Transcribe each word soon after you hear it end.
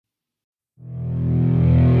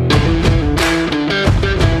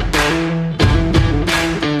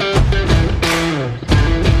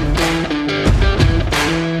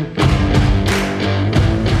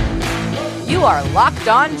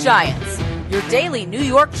Locked On Giants, your daily New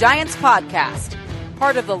York Giants podcast.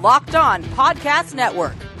 Part of the Locked On Podcast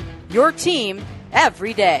Network, your team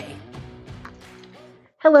every day.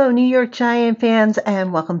 Hello, New York Giant fans,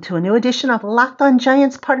 and welcome to a new edition of Locked On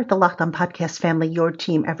Giants, part of the Locked On Podcast family, your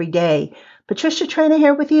team every day. Patricia Traina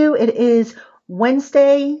here with you. It is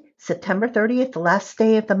Wednesday, September 30th, the last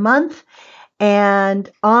day of the month. And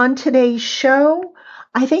on today's show,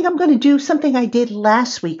 I think I'm going to do something I did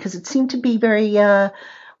last week because it seemed to be very well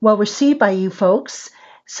received by you folks.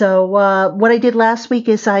 So what I did last week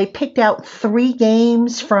is I picked out 3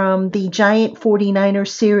 games from the Giant 49ers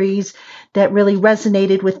series that really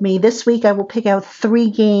resonated with me. This week I will pick out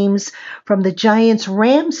 3 games from the Giants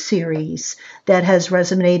Rams series that has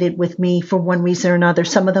resonated with me for one reason or another.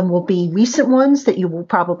 Some of them will be recent ones that you will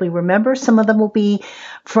probably remember. Some of them will be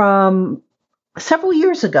from several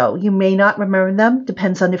years ago. You may not remember them.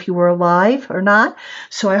 Depends on if you were alive or not.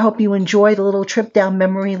 So I hope you enjoy the little trip down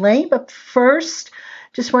memory lane. But first,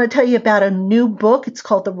 just want to tell you about a new book. It's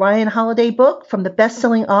called the Ryan Holiday Book. From the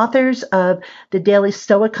best-selling authors of The Daily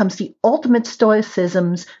Stoic comes the ultimate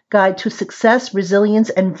stoicism's guide to success, resilience,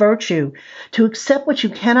 and virtue. To accept what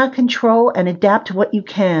you cannot control and adapt to what you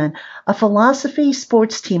can. A philosophy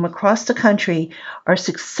sports team across the country are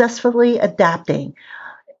successfully adapting.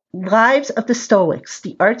 Lives of the Stoics,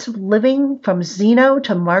 The Arts of Living from Zeno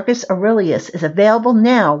to Marcus Aurelius is available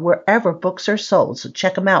now wherever books are sold. So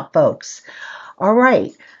check them out, folks. All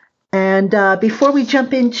right. And before we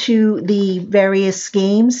jump into the various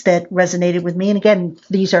games that resonated with me, and again,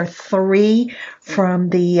 these are 3 from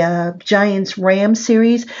the Giants Rams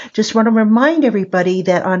series, just want to remind everybody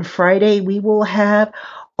that on Friday we will have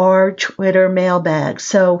our Twitter mailbag.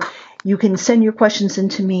 So you can send your questions in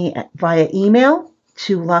to me via email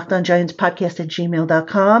to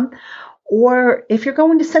lockedongiantspodcast@gmail.com. Or if you're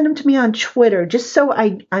going to send them to me on Twitter, just so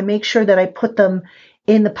I make sure that I put them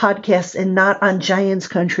in the podcast and not on Giants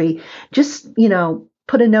Country, just,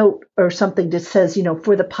 put a note or something that says,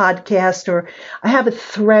 for the podcast. Or I have a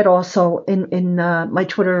thread also in my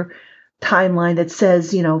Twitter timeline that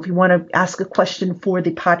says, if you want to ask a question for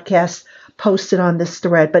the podcast, post it on this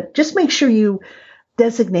thread. But just make sure you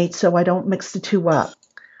designate so I don't mix the two up.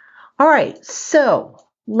 All right, so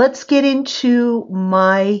let's get into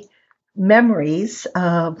my memories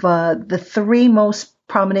of the 3 most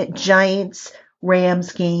prominent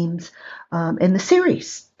Giants-Rams games in the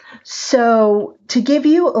series. So to give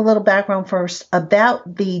you a little background first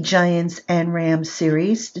about the Giants and Rams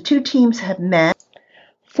series, the 2 teams have met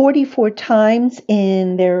 44 times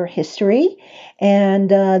in their history, and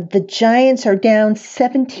the Giants are down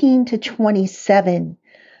 17-27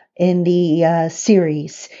 in the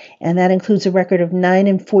series, and that includes a record of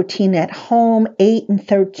 9-14 at home,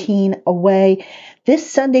 8-13 away.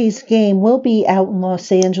 This Sunday's game will be out in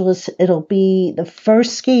Los Angeles. It'll be the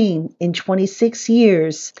first game in 26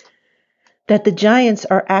 years that the Giants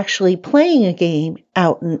are actually playing a game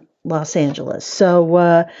out in Los Angeles.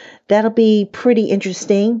 So that'll be pretty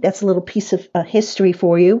interesting. That's a little piece of history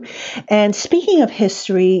for you. And speaking of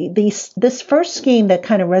history, this first game that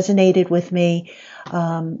kind of resonated with me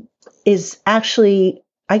is actually,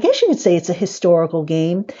 I guess you could say it's a historical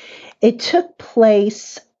game. It took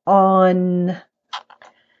place on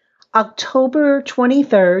October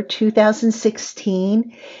 23rd,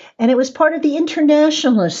 2016, and it was part of the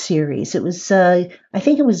International Series. It was, I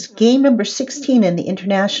think it was game number 16 in the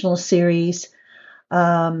International Series.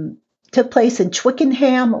 Took place in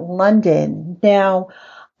Twickenham, London. Now,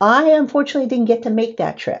 I unfortunately didn't get to make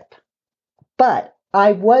that trip, but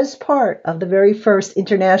I was part of the very first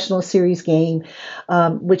International Series game,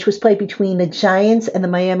 which was played between the Giants and the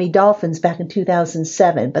Miami Dolphins back in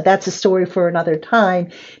 2007. But that's a story for another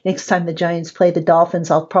time. Next time the Giants play the Dolphins,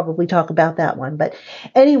 I'll probably talk about that one. But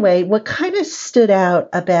anyway, what kind of stood out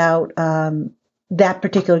about that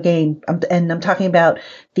particular game, and I'm talking about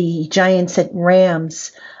the Giants at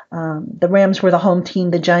Rams. The Rams were the home team,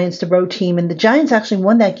 the Giants the road team, and the Giants actually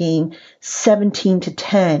won that game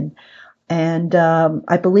 17-10. And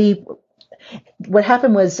I believe what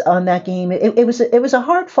happened was on that game, it was a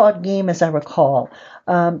hard-fought game, as I recall.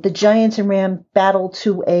 The Giants and Rams battled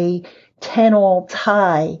to a 10-all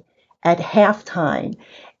tie at halftime.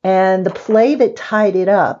 And the play that tied it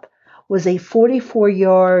up was a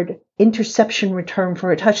 44-yard interception return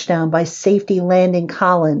for a touchdown by safety Landon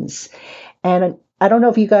Collins. And I don't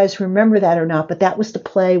know if you guys remember that or not, but that was the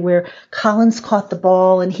play where Collins caught the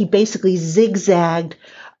ball and he basically zigzagged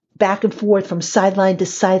back and forth from sideline to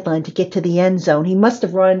sideline to get to the end zone. He must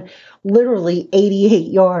have run literally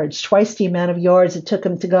 88 yards, twice the amount of yards it took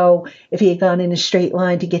him to go if he had gone in a straight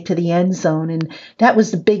line to get to the end zone. And that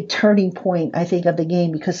was the big turning point, I think, of the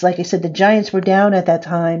game, because like I said, the Giants were down at that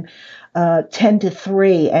time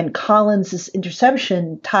 10-3, and Collins'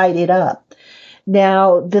 interception tied it up.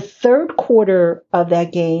 Now, the third quarter of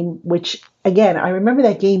that game, which, again, I remember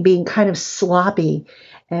that game being kind of sloppy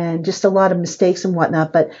and just a lot of mistakes and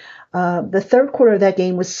whatnot, but the third quarter of that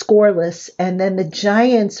game was scoreless, and then the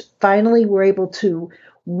Giants finally were able to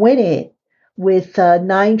win it with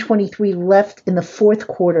 9:23 left in the fourth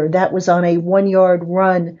quarter. That was on a 1-yard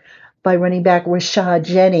run by running back Rashad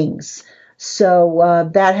Jennings. So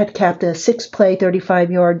that had capped a 6-play,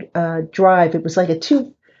 35-yard drive. It was like a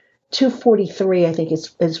 2:43, I think,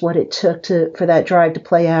 is what it took for that drive to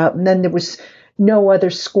play out. And then there was no other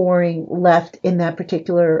scoring left in that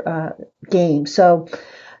particular game. So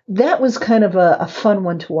that was kind of a fun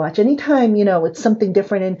one to watch. Anytime, it's something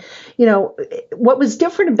different. And, what was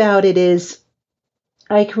different about it is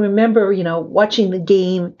I can remember, watching the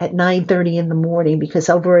game at 9:30 in the morning, because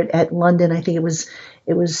over at London, I think it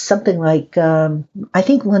was something like, I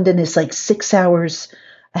think London is like 6 hours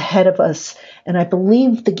ahead of us. And I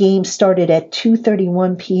believe the game started at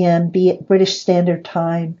 2:31 p.m. British Standard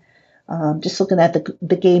Time. Just looking at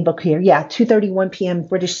the game book here. Yeah, 2:31 p.m.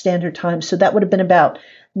 British Standard Time. So that would have been about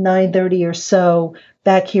 9:30 or so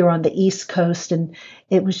back here on the East Coast. And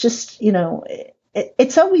it was just,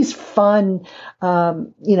 it's always fun,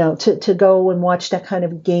 to go and watch that kind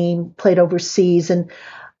of game played overseas. And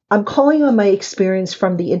I'm calling on my experience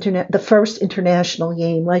from the first international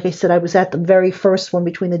game. Like I said, I was at the very first one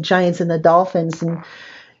between the Giants and the Dolphins. And,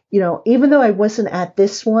 even though I wasn't at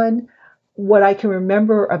this one, what I can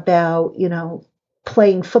remember about,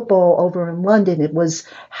 playing football over in London, it was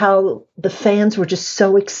how the fans were just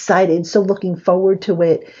so excited, so looking forward to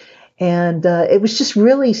it. And it was just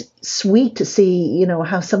really sweet to see,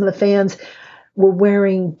 how some of the fans were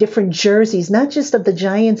wearing different jerseys, not just of the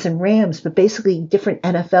Giants and Rams, but basically different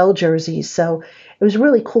NFL jerseys. So it was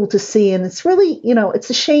really cool to see. And it's really, it's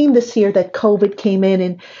a shame this year that COVID came in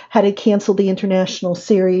and had to cancel the international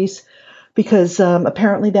series, because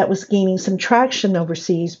apparently that was gaining some traction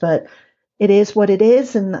overseas. But it is what it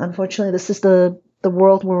is. And unfortunately, this is the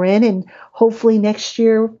world we're in. And hopefully next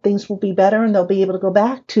year things will be better and they'll be able to go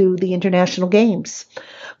back to the international games.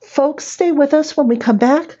 Folks, stay with us. When we come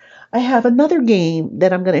back, I have another game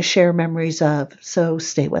that I'm going to share memories of. So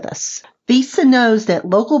stay with us. Visa knows that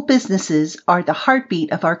local businesses are the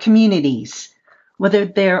heartbeat of our communities. Whether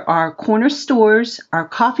there are corner stores, our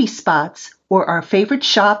coffee spots, or our favorite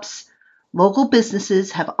shops, local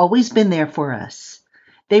businesses have always been there for us.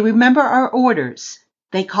 They remember our orders.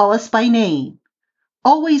 They call us by name.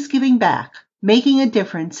 Always giving back, making a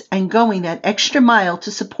difference, and going that extra mile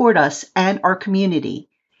to support us and our community.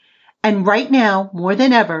 And right now, more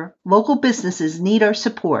than ever, local businesses need our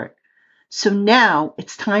support. So now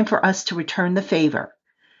it's time for us to return the favor.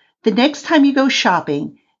 The next time you go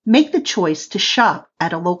shopping, make the choice to shop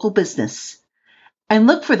at a local business. And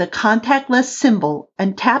look for the contactless symbol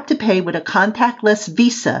and tap to pay with a contactless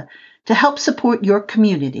Visa to help support your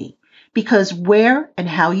community, because where and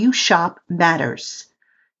how you shop matters.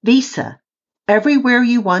 Visa, everywhere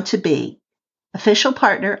you want to be. Official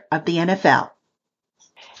partner of the NFL.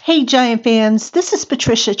 Hey, Giant fans, this is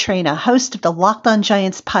Patricia Traina, host of the Locked On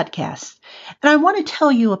Giants podcast, and I want to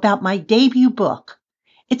tell you about my debut book.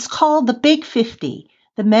 It's called The Big 50,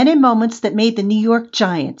 The Men and Moments That Made the New York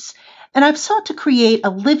Giants, and I've sought to create a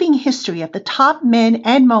living history of the top men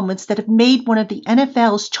and moments that have made one of the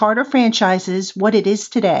NFL's charter franchises what it is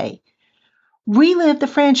today. Relive the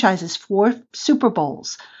franchise's 4 Super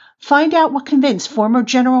Bowls. Find out what convinced former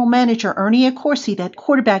general manager Ernie Accorsi that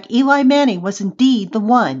quarterback Eli Manning was indeed the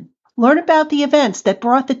one. Learn about the events that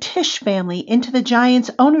brought the Tisch family into the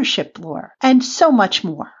Giants' ownership lore, and so much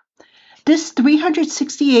more. This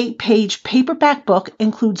 368-page paperback book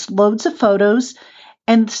includes loads of photos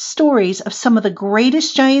and stories of some of the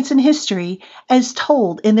greatest Giants in history as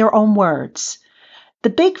told in their own words.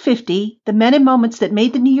 The Big 50, The Men and Moments That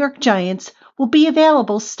Made the New York Giants, will be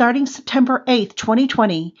available starting September 8th,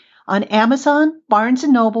 2020, on Amazon, Barnes &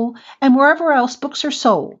 Noble, and wherever else books are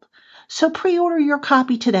sold. So pre-order your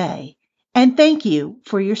copy today. And thank you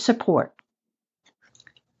for your support.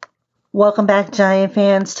 Welcome back, Giant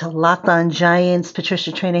fans, to Locked On Giants.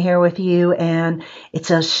 Patricia Traina here with you, and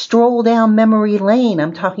it's a stroll down memory lane.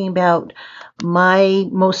 I'm talking about my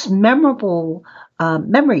most memorable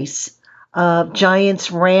memories of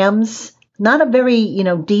Giants-Rams Not a very,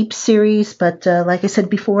 deep series, but like I said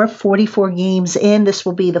before, 44 games in. This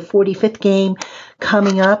will be the 45th game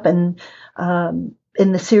coming up and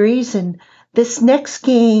in the series. And this next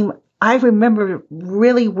game, I remember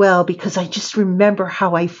really well because I just remember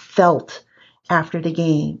how I felt after the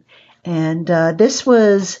game. And this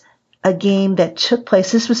was a game that took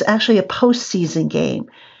place. This was actually a postseason game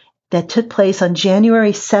that took place on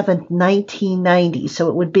January 7th, 1990. So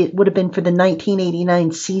it would have been for the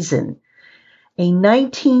 1989 season. A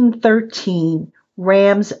 1913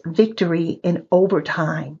 Rams victory in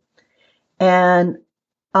overtime. And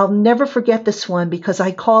I'll never forget this one because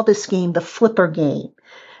I call this game the Flipper game.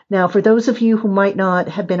 Now, for those of you who might not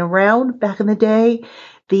have been around back in the day,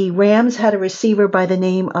 the Rams had a receiver by the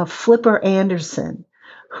name of Flipper Anderson,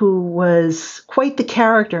 who was quite the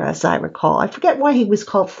character, as I recall. I forget why he was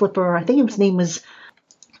called Flipper. I think his name was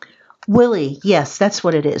Willie. Yes, that's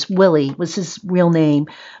what it is. Willie was his real name,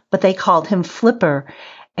 but they called him Flipper.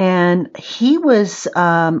 And he was,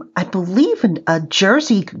 I believe, a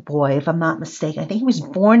Jersey boy, if I'm not mistaken. I think he was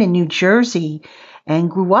born in New Jersey and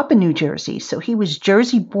grew up in New Jersey. So he was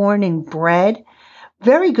Jersey born and bred.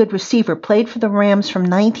 Very good receiver. Played for the Rams from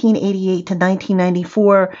 1988 to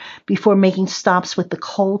 1994 before making stops with the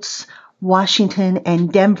Colts, Washington,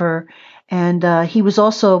 and Denver. And he was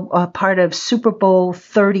also a part of Super Bowl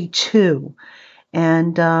 32.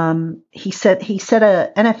 And he set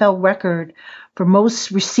a NFL record for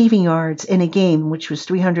most receiving yards in a game, which was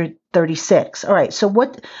 336. All right, so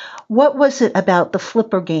what was it about the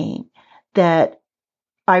Flipper game that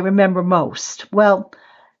I remember most? Well,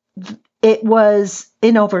 it was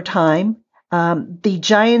in overtime. The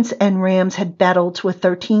Giants and Rams had battled to a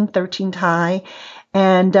 13-13 tie.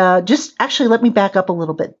 And just actually let me back up a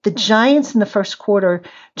little bit. The Giants in the first quarter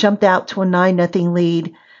jumped out to a 9-0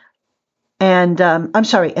 lead. And I'm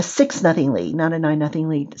sorry, a 6-0 lead, not a 9-0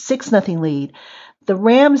 lead, 6-0 lead. The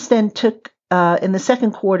Rams then took, in the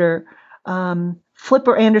second quarter,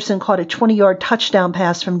 Flipper Anderson caught a 20-yard touchdown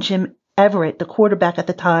pass from Jim Everett, the quarterback at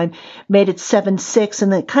the time, made it 7-6,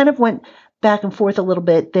 and it kind of went back and forth a little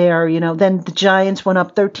bit there. Then the Giants went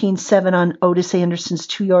up 13-7 on Otis Anderson's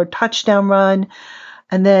 2-yard touchdown run.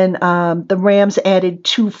 And then the Rams added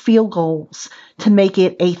 2 field goals to make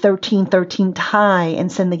it a 13-13 tie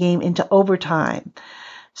and send the game into overtime.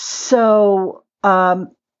 So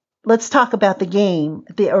let's talk about the game,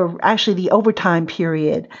 the overtime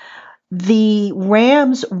period. The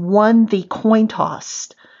Rams won the coin toss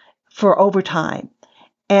for overtime.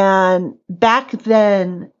 And back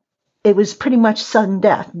then, it was pretty much sudden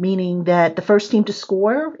death, meaning that the first team to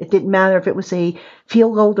score, it didn't matter if it was a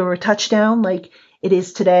field goal or a touchdown, like it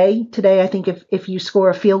is today. Today, I think if you score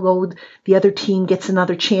a field goal, the other team gets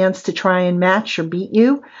another chance to try and match or beat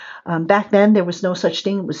you. Back then, there was no such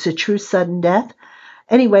thing. It was a true sudden death.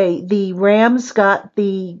 Anyway, the Rams got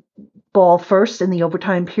the ball first in the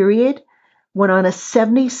overtime period, went on a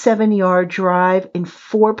 77-yard drive in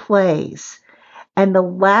 4 plays. And the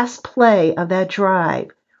last play of that drive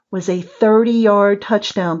was a 30-yard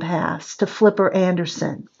touchdown pass to Flipper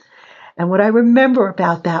Anderson. And what I remember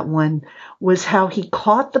about that one was how he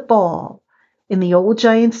caught the ball in the old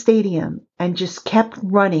Giant Stadium and just kept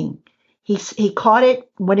running. He caught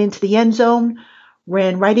it, went into the end zone,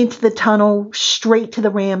 ran right into the tunnel, straight to the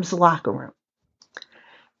Rams locker room.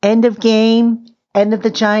 End of game, end of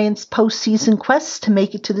the Giants' postseason quest to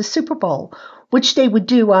make it to the Super Bowl, which they would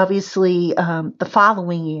do, obviously, the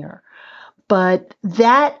following year. But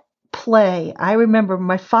that play, I remember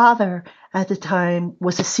my father at the time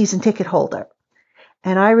was a season ticket holder.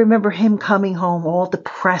 And I remember him coming home all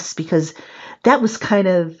depressed because that was kind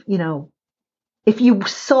of, if you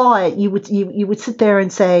saw it, you would sit there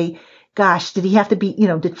and say, gosh, did he have to be,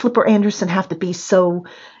 did Flipper Anderson have to be so,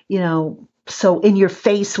 so in your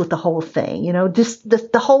face with the whole thing? Just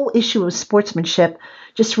the whole issue of sportsmanship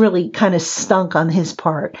just really kind of stunk on his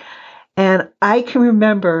part. And I can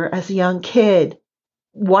remember as a young kid,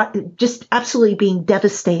 just absolutely being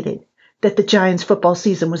devastated that the Giants football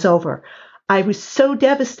season was over. I was so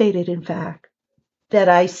devastated, in fact, that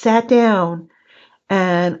I sat down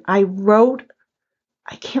and I wrote,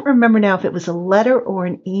 I can't remember now if it was a letter or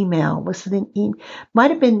an email. Was it an email?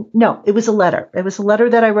 Might have been, no, it was a letter. It was a letter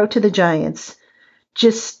that I wrote to the Giants,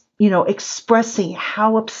 just, expressing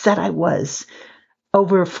how upset I was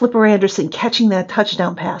over Flipper Anderson catching that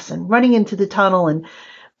touchdown pass and running into the tunnel and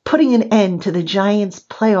putting an end to the Giants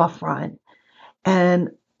playoff run.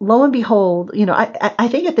 And lo and behold, I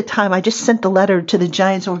think at the time I just sent the letter to the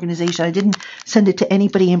Giants organization. I didn't send it to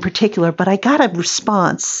anybody in particular, but I got a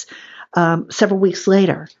response several weeks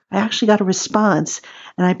later. I actually got a response,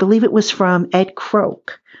 and I believe it was from Ed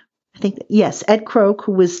Kroke. I think, yes, Ed Kroke,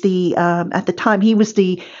 who was the, at the time, he was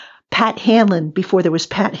the Pat Hanlon before there was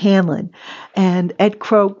Pat Hanlon. And Ed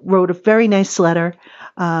Kroke wrote a very nice letter,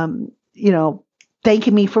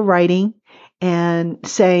 thanking me for writing and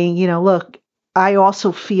saying, look, I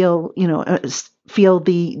also feel, feel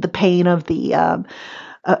the pain of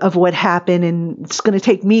of what happened, and it's going to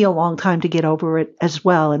take me a long time to get over it as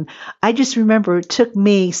well. And I just remember it took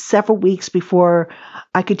me several weeks before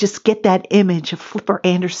I could just get that image of Flipper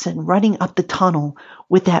Anderson running up the tunnel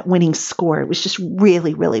with that winning score. It was just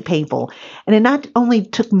really, really painful. And it not only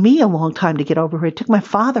took me a long time to get over it took my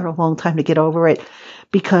father a long time to get over it,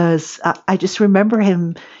 because I just remember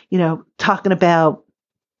him, talking about,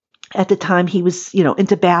 at the time he was,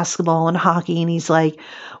 into basketball and hockey, and he's like,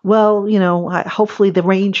 well, hopefully the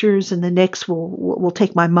Rangers and the Knicks will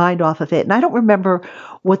take my mind off of it. And I don't remember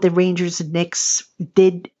what the Rangers and Knicks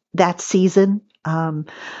did that season. I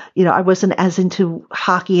wasn't as into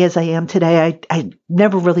hockey as I am today. I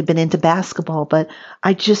never really been into basketball, but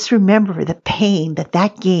I just remember the pain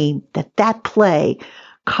that game, that play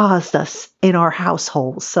caused us in our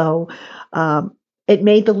household. So, it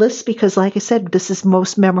made the list because, like I said, this is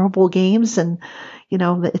most memorable games, and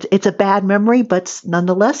it's a bad memory, but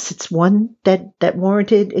nonetheless, it's one that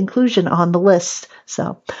warranted inclusion on the list.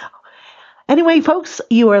 So, anyway, folks,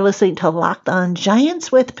 you are listening to Locked On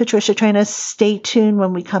Giants with Patricia Traina. Stay tuned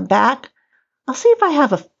when we come back. I'll see if I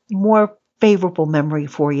have a more favorable memory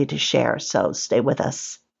for you to share. So, stay with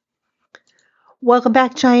us. Welcome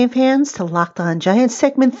back, Giant fans, to Locked On Giants,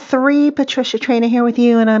 segment 3. Patricia Traina here with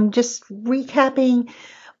you, and I'm just recapping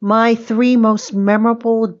my 3 most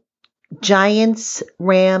memorable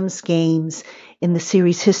Giants-Rams games in the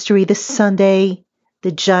series history. This Sunday,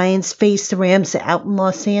 the Giants face the Rams out in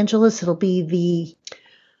Los Angeles. It'll be the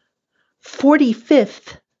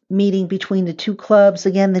 45th meeting between the two clubs.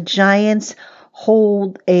 Again, the Giants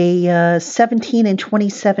hold a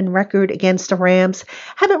 17-27 record against the Rams.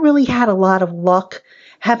 Haven't really had a lot of luck.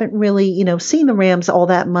 Haven't really, seen the Rams all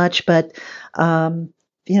that much. But,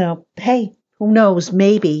 hey, who knows?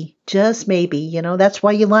 Maybe, just maybe. That's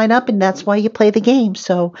why you line up and that's why you play the game.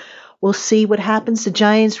 So we'll see what happens. The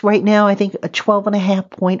Giants right now, I think, a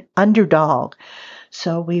 12.5-point underdog.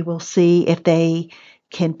 So we will see if they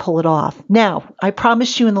can pull it off. Now, I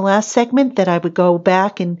promised you in the last segment that I would go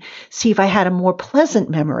back and see if I had a more pleasant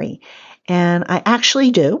memory, and I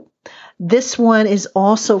actually do. This one is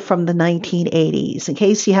also from the 1980s. In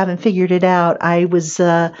case you haven't figured it out, I was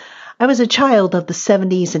a child of the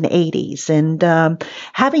 70s and 80s, and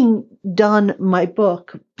having done my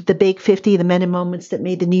book, The Big 50, The Men and Moments That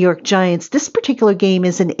Made the New York Giants, this particular game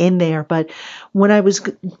isn't in there, but when I was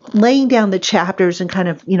laying down the chapters and kind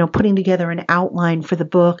of, putting together an outline for the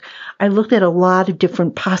book, I looked at a lot of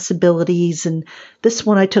different possibilities, and this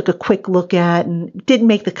one I took a quick look at and didn't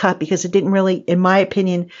make the cut because it didn't really, in my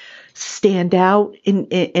opinion, stand out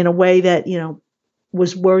in a way that,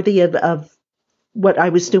 was worthy of what I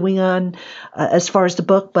was doing on as far as the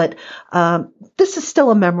book, but this is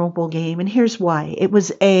still a memorable game, and here's why. It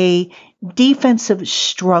was a defensive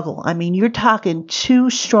struggle. I mean, you're talking 2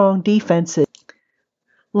 strong defenses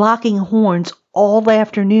locking horns all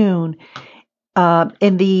afternoon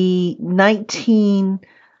in the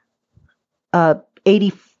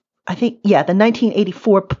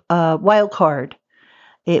 1984 wild card.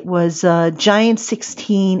 It was Giants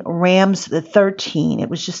 16, Rams 13. It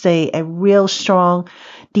was just a real strong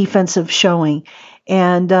defensive showing.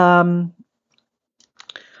 And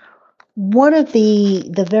one of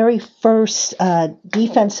the very first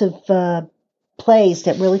defensive plays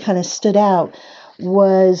that really kind of stood out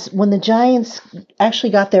was when the Giants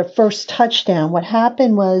actually got their first touchdown. What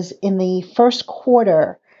happened was in the first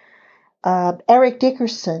quarter, Eric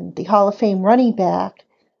Dickerson, the Hall of Fame running back,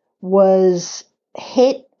 was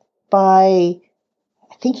hit by,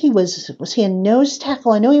 I think was he a nose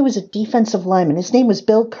tackle? I know he was a defensive lineman. His name was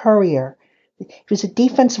Bill Courier. He was a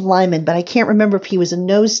defensive lineman, but I can't remember if he was a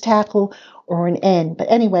nose tackle or an end.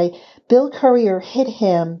 But anyway, Bill Courier hit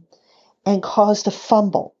him and caused a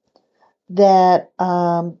fumble that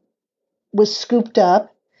was scooped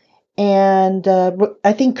up, and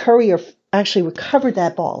I think Courier actually recovered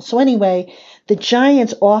that ball. So anyway, the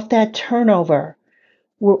Giants off that turnover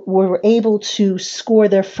were able to score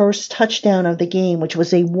their first touchdown of the game, which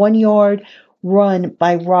was a 1-yard run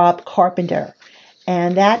by Rob Carpenter.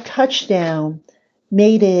 And that touchdown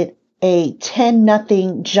made it a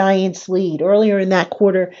 10-0 Giants lead. Earlier in that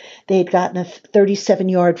quarter, they had gotten a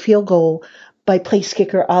 37-yard field goal by place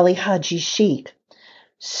kicker Ali Haji Sheikh.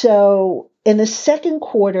 So in the second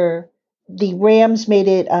quarter, the Rams made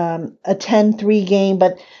it a 10-3 game,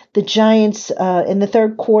 but the Giants in the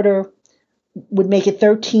third quarter would make it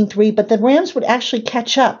 13-3, but the Rams would actually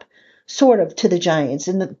catch up sort of to the Giants.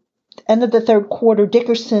 In the end of the third quarter,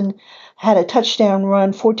 Dickerson had a touchdown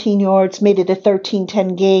run, 14 yards, made it a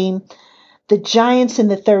 13-10 game. The Giants in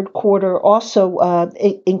the third quarter also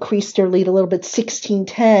increased their lead a little bit,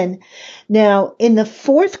 16-10. Now, in the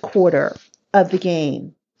fourth quarter of the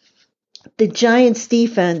game, the Giants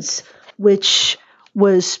defense, which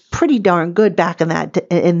was pretty darn good back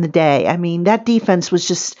in the day. I mean, that defense was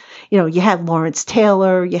just, you had Lawrence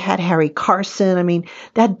Taylor, you had Harry Carson. I mean,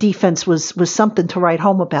 that defense was something to write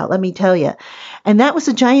home about, let me tell you. And that was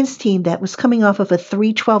a Giants team that was coming off of a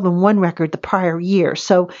 3-12-1 record the prior year.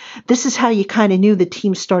 So this is how you kind of knew the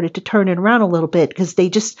team started to turn it around a little bit, because they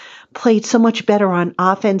just played so much better on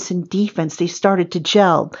offense and defense. They started to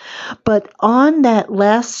gel. But on that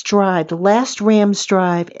last drive, the last Rams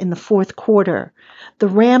drive in the fourth quarter, the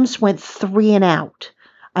Rams went 3 and out.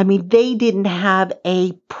 I mean, they didn't have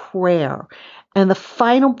a prayer. And the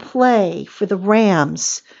final play for the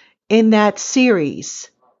Rams in that series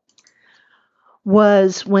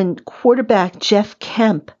was when quarterback Jeff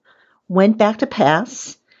Kemp went back to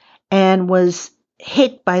pass and was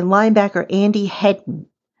hit by linebacker Andy Hedden.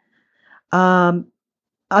 I'm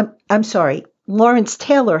sorry, Lawrence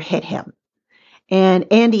Taylor hit him, and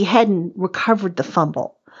Andy Hedden recovered the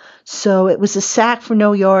fumble. So it was a sack for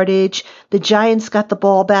no yardage. The Giants got the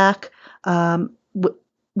ball back.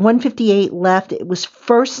 1:58 left. It was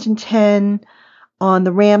 1st and 10 on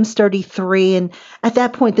the Rams 33. And at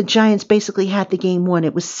that point, the Giants basically had the game won.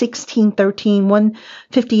 It was 16-13,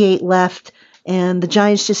 1:58 left. And the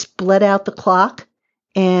Giants just bled out the clock,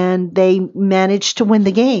 and they managed to win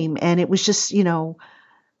the game. And it was just,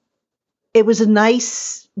 it was a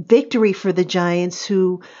nice victory for the Giants,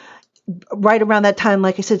 who right around that time,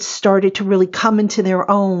 like I said, started to really come into their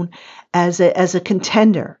own as a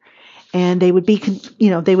contender, and they would be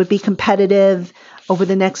competitive over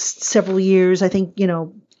the next several years. I think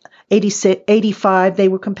 86, 85 they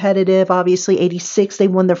were competitive. Obviously, 86 they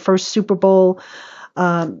won their first Super Bowl.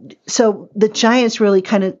 So the Giants really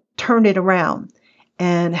kind of turned it around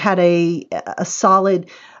and had a solid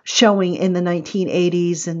showing in the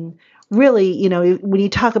 1980s. And really, when you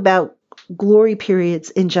talk about glory periods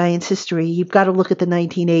in Giants history, you've got to look at the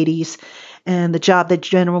 1980s and the job that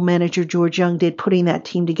general manager George Young did putting that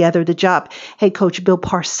team together, the job head coach Bill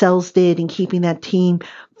Parcells did in keeping that team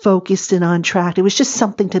focused and on track. It was just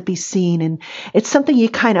something to be seen, and it's something you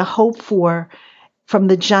kind of hope for from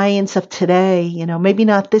the Giants of today. Maybe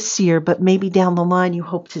not this year, but maybe down the line you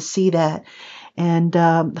hope to see that. And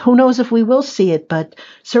who knows if we will see it, but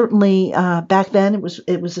certainly back then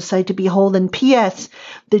it was a sight to behold. And P.S.,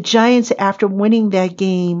 the Giants, after winning that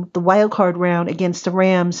game, the wild card round against the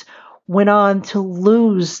Rams, went on to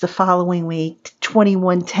lose the following week,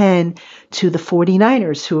 21-10 to the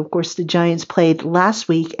 49ers, who, of course, the Giants played last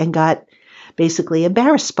week and got basically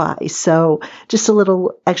embarrassed by. So just a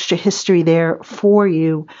little extra history there for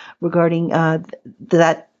you regarding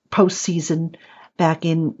that postseason back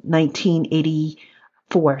in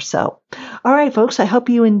 1984. So, all right, folks, I hope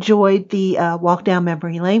you enjoyed the walk down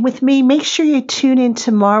memory lane with me. Make sure you tune in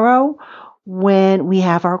tomorrow when we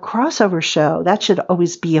have our crossover show. That should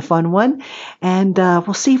always be a fun one. And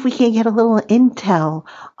we'll see if we can get a little intel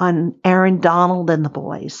on Aaron Donald and the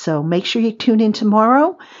boys. So make sure you tune in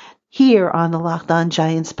tomorrow here on the Locked On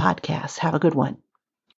Giants podcast. Have a good one.